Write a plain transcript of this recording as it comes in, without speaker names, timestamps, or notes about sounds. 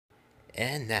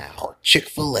And now,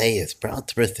 Chick-fil-A is proud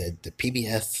to present the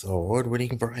PBS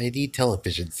award-winning variety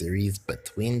television series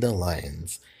Between the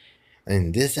Lions.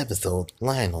 In this episode,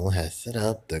 Lionel has set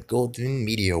up the Golden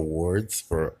Meaty Awards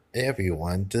for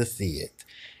everyone to see it.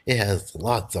 It has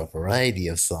lots of variety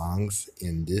of songs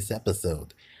in this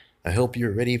episode. I hope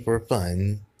you're ready for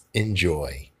fun.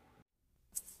 Enjoy.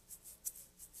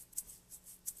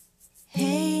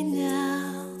 Hey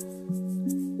now,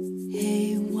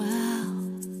 hey wow,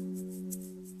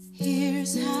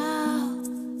 here's how.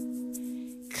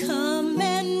 Come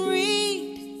and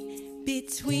read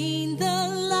between the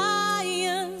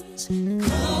lines.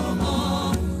 Come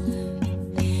on,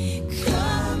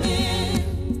 come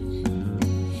in,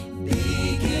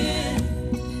 begin.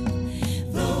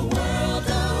 The world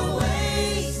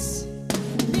awaits.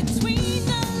 Between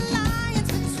the lines,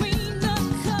 between the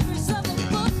covers of the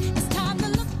book, it's time to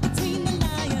look between the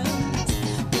lions.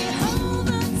 Behold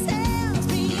the tales,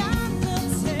 beyond the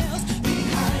tales,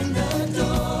 behind the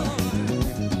door.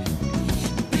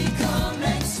 Become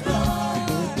explore.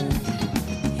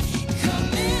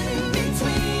 Come in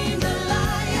between the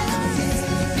lions.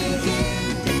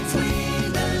 Begin between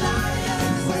the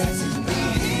lions. Be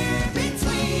here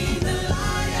between the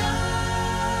lions.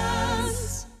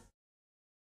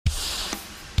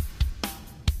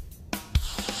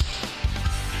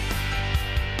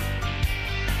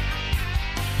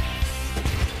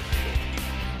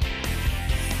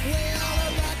 Well,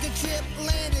 a rocket ship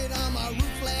landed on my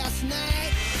roof last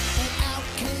night, and out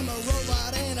came a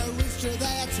robot and a rooster,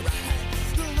 that's right.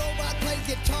 The robot played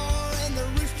guitar and the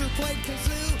rooster played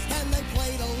kazoo, and they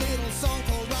played a little song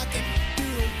called Rocket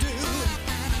Doodle Doo.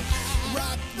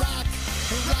 Rock, rock,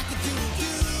 rocket doodle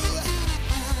doo.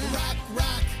 Rock,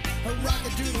 rock,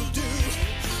 rocket doodle doo.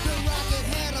 The rocket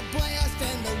had a blast,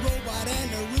 and the robot and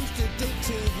the rooster did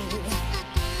too.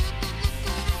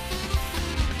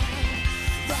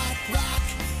 Rock, rock,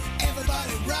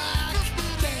 everybody rock.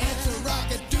 Dance a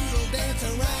rocket doodle dance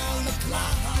around the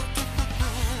clock.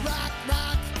 Rock,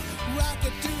 rock,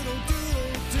 rocket doodle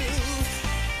doodle doo.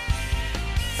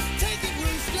 Take it,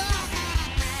 rooster.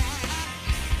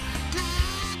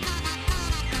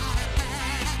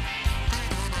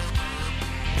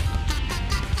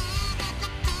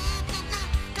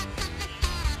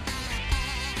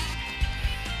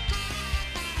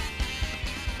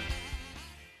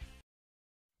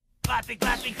 Clappy,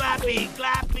 clappy, clappy,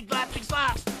 clappy, clappy,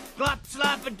 slop. Glop,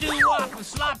 slop, a doo wop, a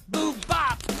slop, boo,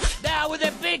 bop. Now with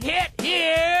a big hit,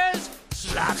 here's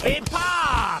Sloppy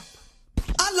Pop.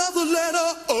 I love the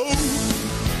letter O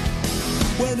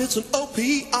when it's an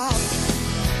O-P-R.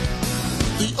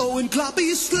 The O in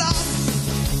gloppy slop,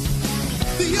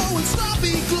 the O in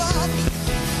sloppy glop.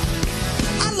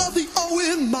 I love the O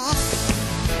in mop.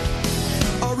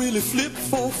 I really flip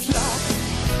for flop,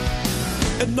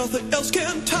 and nothing else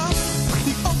can top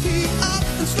the O-P-R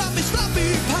and sloppy,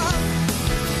 sloppy pop.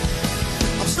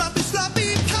 I'm sloppy,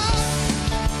 sloppy pop.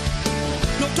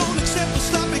 No, don't accept the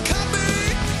sloppy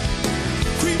copy.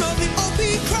 Cream of the OP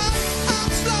crop. I'm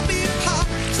sloppy pop.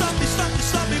 Sloppy, sloppy,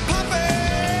 sloppy poppy.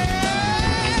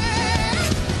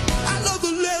 I love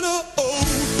the letter O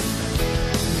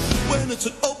when it's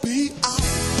an O-P-R.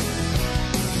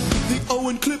 The O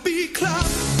in clippy clop.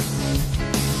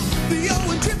 The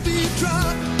O in drippy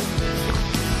drop.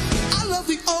 I love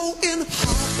the O in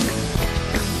hot.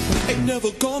 Ain't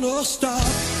never gonna stop,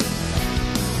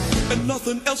 and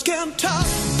nothing else can top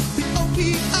the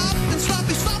O-P-R and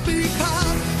sloppy, sloppy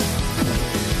pop.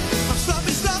 I'm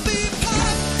sloppy, sloppy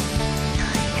pop.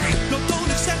 No, don't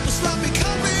accept the sloppy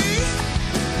copy.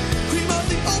 Cream of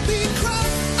the O-P crop.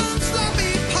 I'm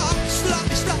sloppy pop.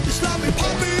 Sloppy, sloppy, sloppy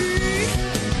poppy.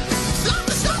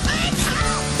 Sloppy, sloppy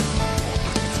pop.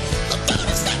 No, don't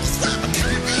accept the sloppy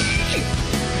copy.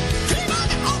 Cream of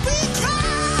the O-P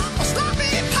crop.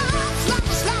 Sloppy pop.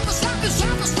 Sloppy, sloppy, sloppy,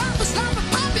 sloppy, sloppy,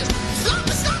 sloppy poppy.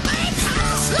 Sloppy, sloppy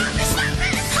pop. Sloppy,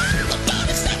 sloppy pop. No, don't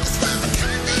accept the sloppy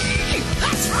copy.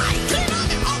 That's right. Cream of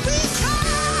the O-P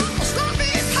crop.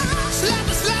 Sloppy pop.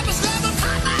 Sloppy, sloppy, sloppy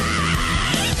poppy.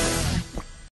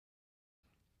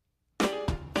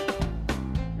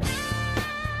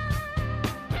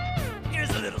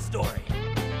 Here's a little story.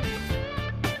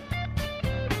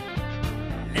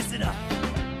 Listen up.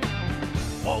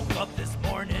 Woke up this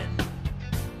morning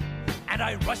and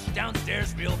I rushed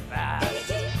downstairs real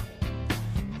fast.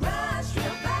 Rush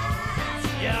real fast.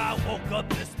 Yeah, I woke up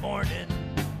this morning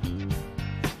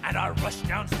and I rushed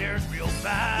downstairs real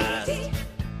fast.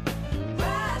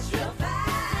 Rush real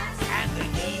fast. And the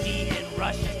ED in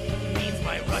rush means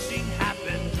my rushing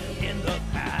happened in the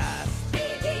past.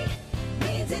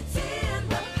 Means it's in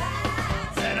the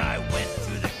past. Then I went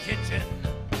to the kitchen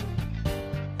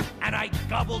and I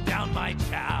gobbled down my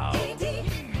chow.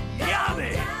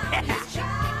 Yummy!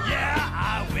 Yeah,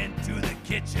 I went to the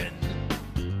kitchen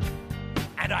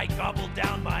and I gobbled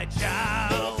down my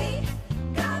chow.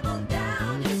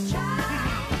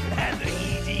 And the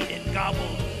ED in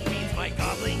gobbled means my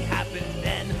gobbling happened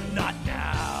then, not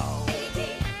now.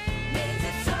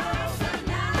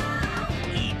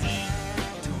 ED,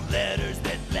 two letters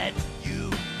that let you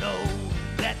know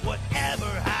that whatever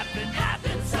happened,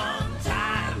 happened some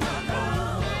time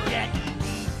ago. Yeah,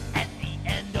 ED at the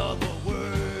end of a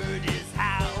word is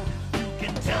how you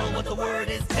can tell what the word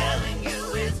is telling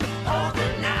you is over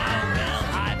now. Well,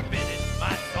 I finished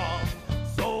my song,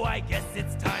 so I guess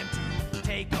it's time to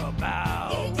take a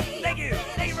bow. Thank you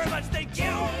very much, thank you.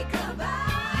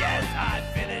 Yes, I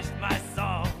finished my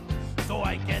song, so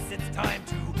I guess it's time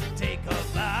to take a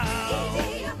bow.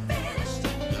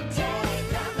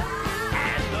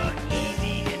 And the ED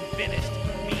in finished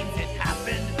means it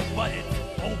happened, but it's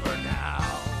over now.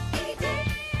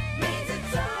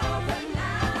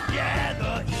 Yeah,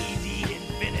 the ED in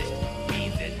finished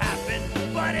means it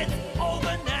happened, but it's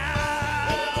over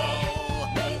now.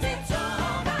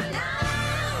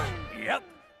 Yep,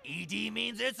 ED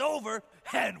means it's over,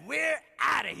 and we're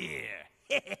out of here.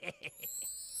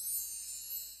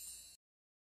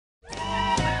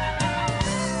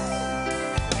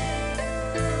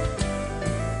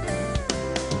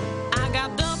 I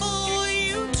got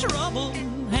W trouble,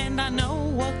 and I know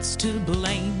what's to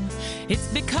blame. It's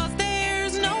because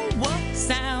there's no what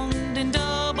sound in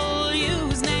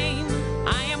W's name.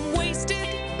 I am wasted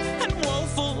and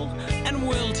woeful and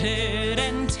wilted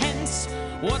and tense.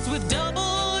 What's with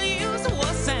W's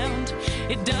what sound?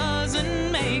 It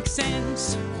doesn't make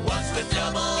sense. What's with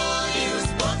W's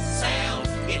what sound?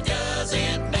 It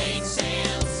doesn't make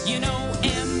sense. You know,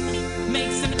 M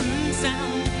makes an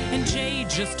sound, and J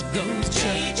just goes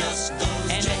J just goes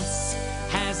and J. S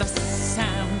has a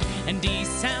sound, and D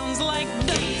sounds like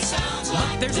D. sounds But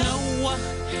like there's D. no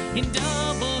in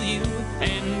W.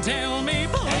 And tell me,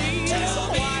 please,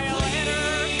 tell me, why a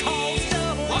letter called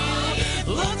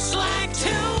W looks like two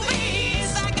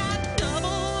V's. I got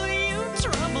W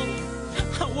trouble,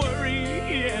 I worry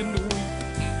and weep.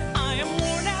 I am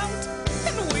worn out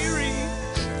and weary,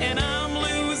 and I'm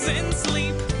losing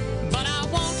sleep. But I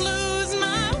won't lose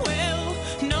my will,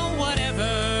 no,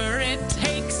 whatever it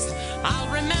takes. I'll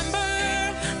remember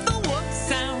the what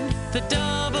sound the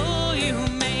W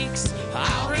makes.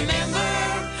 I'll remember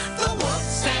the what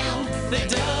sound the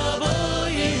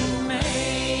W makes.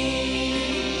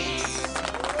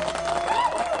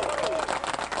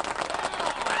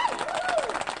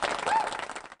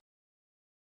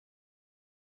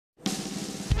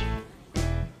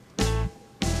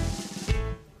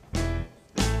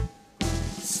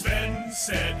 Sven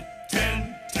said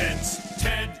 10 tenths,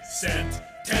 Ted said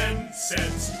 10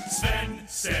 cents. Sven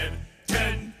said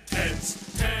 10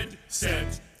 tenths, Ted said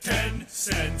 10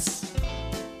 cents.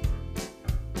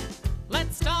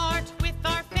 Let's start with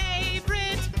our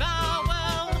favorite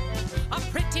vowel. A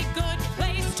pretty good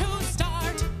place to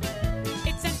start.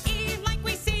 It's an E like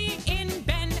we see in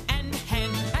Ben and Hen,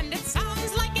 and it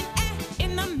sounds like an eh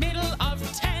in the middle of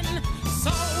 10.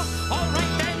 So,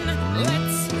 alright then,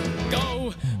 let's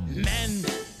go, men.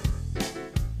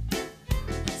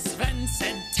 Sven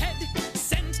said Ted,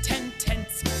 send 10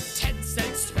 tenths. Ted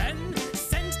said Sven,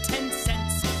 send 10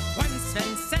 cents. When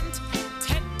Sven sent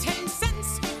Ted 10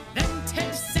 cents, then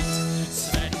Ted sent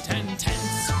Sven 10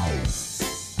 tenths.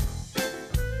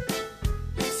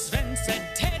 Sven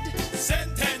said Ted,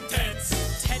 Send 10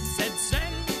 tenths, Ted said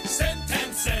Sven. send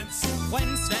 10 cents.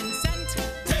 When Sven sent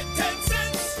 10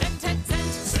 cents. then Ted sent. Send 10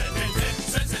 tenths, send 10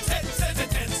 tenths, send 10 tenths, send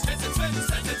 10 tenths,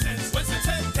 send 10 tenths. When Sven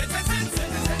said 10 tenths, send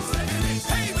 10 tenths.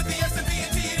 Hey with the S and B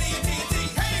and T and E and T and T.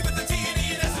 Hey with the T and E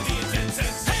and S and B and 10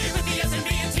 cents. Hey with the S and B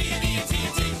and T and E and T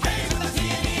and T. Hey with the T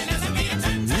and E and S and B and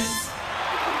 10 cents.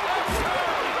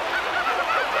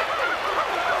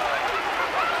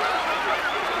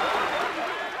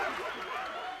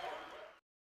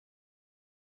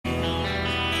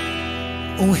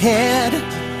 Oh, head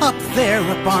up there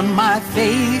upon my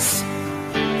face.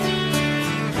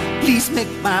 Please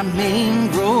make my mane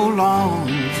grow long.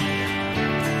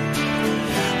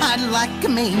 I'd like a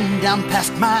mane down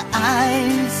past my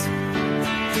eyes.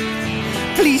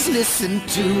 Please listen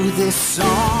to this song.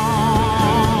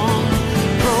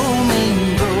 Grow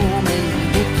mane,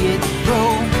 make it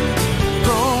grow.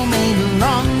 Grow mane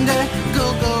longer, go,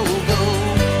 go, go.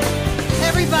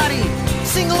 Everybody,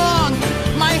 sing along.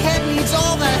 My head needs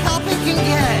all the help it can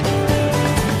get.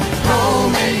 Grow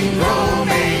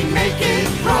mane, make it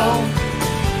grow.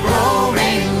 Grow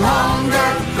mane longer,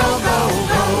 go, go,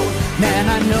 go. Man,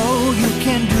 I know you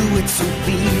can do it so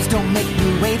please don't make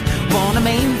me wait. Want a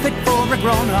main fit for a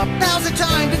grown-up? Now's the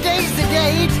time, today's the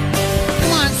date.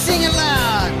 Come on, sing it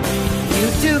loud. You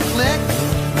too, Click.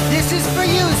 This is for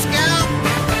you, Scout.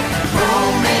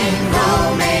 Romaine,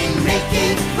 Romaine, make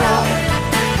it grow.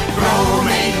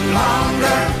 Romaine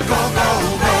longer, go, go,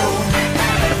 go.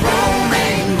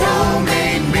 Romaine,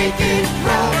 Romaine, make it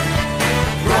grow.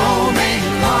 Romaine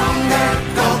longer,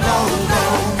 go, go, go.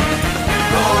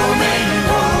 Romaine,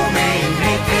 Romaine,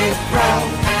 make it grow.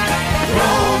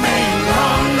 Romaine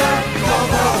longer, go,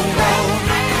 go, go.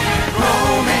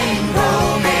 Romaine,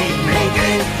 Romaine, make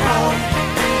it grow.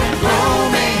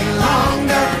 Romaine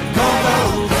longer, go, go,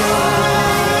 go.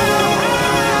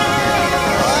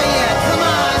 Oh yeah, come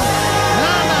on,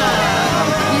 mama,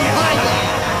 yeah,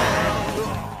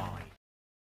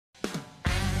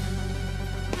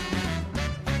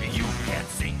 You can't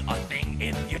sing a thing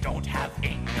if you don't have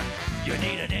ing. You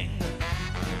need an ing.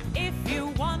 If you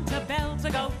want a bell to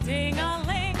go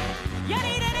ding-a-ling, you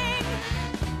need an ing.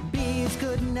 bees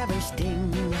could never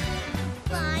sting.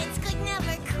 Vines could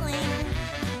never cling.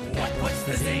 What puts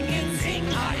the zing in zing?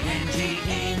 I-N-G,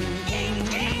 ing,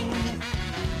 ing, ing.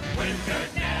 Winter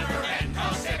never end,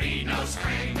 'cause there be no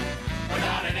spring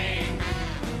without an ing.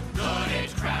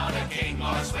 Couldn't crown a king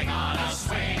or swing on a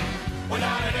swing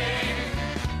without an ing.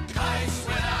 Kites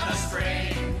without a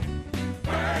string,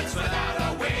 birds without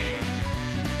a wing.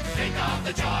 Think of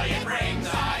the joy it brings,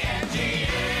 I-N-G,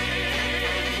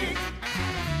 ing.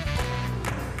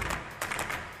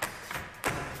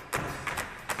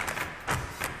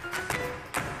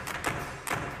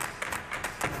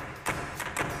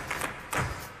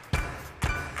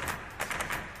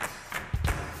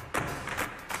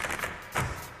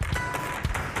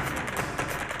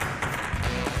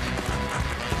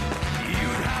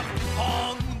 You'd have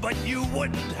pong, but you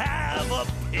wouldn't have a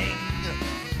ping.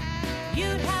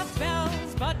 You'd have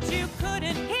bells, but you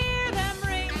couldn't hear them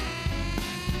ring.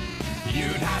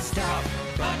 You'd have stuff,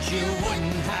 but you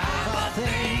wouldn't have a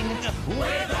thing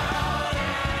without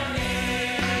an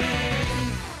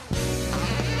ing.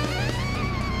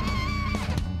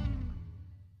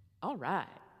 All right.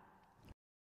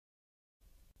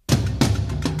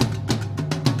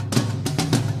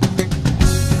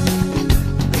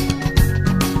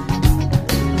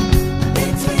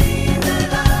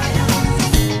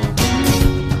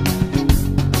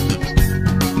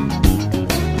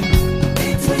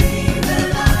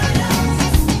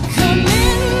 Come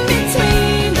in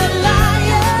between the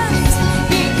lions.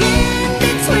 Begin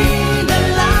between the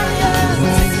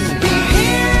lions. Be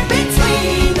here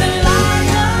between the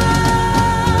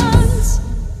lions.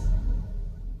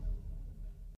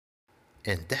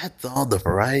 And that's all the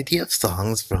variety of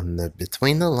songs from the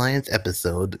Between the Lions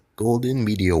episode Golden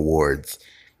Meaty Awards.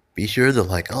 Be sure to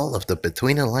like all of the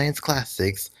Between the Lions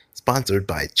classics, sponsored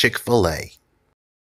by Chick-fil-A.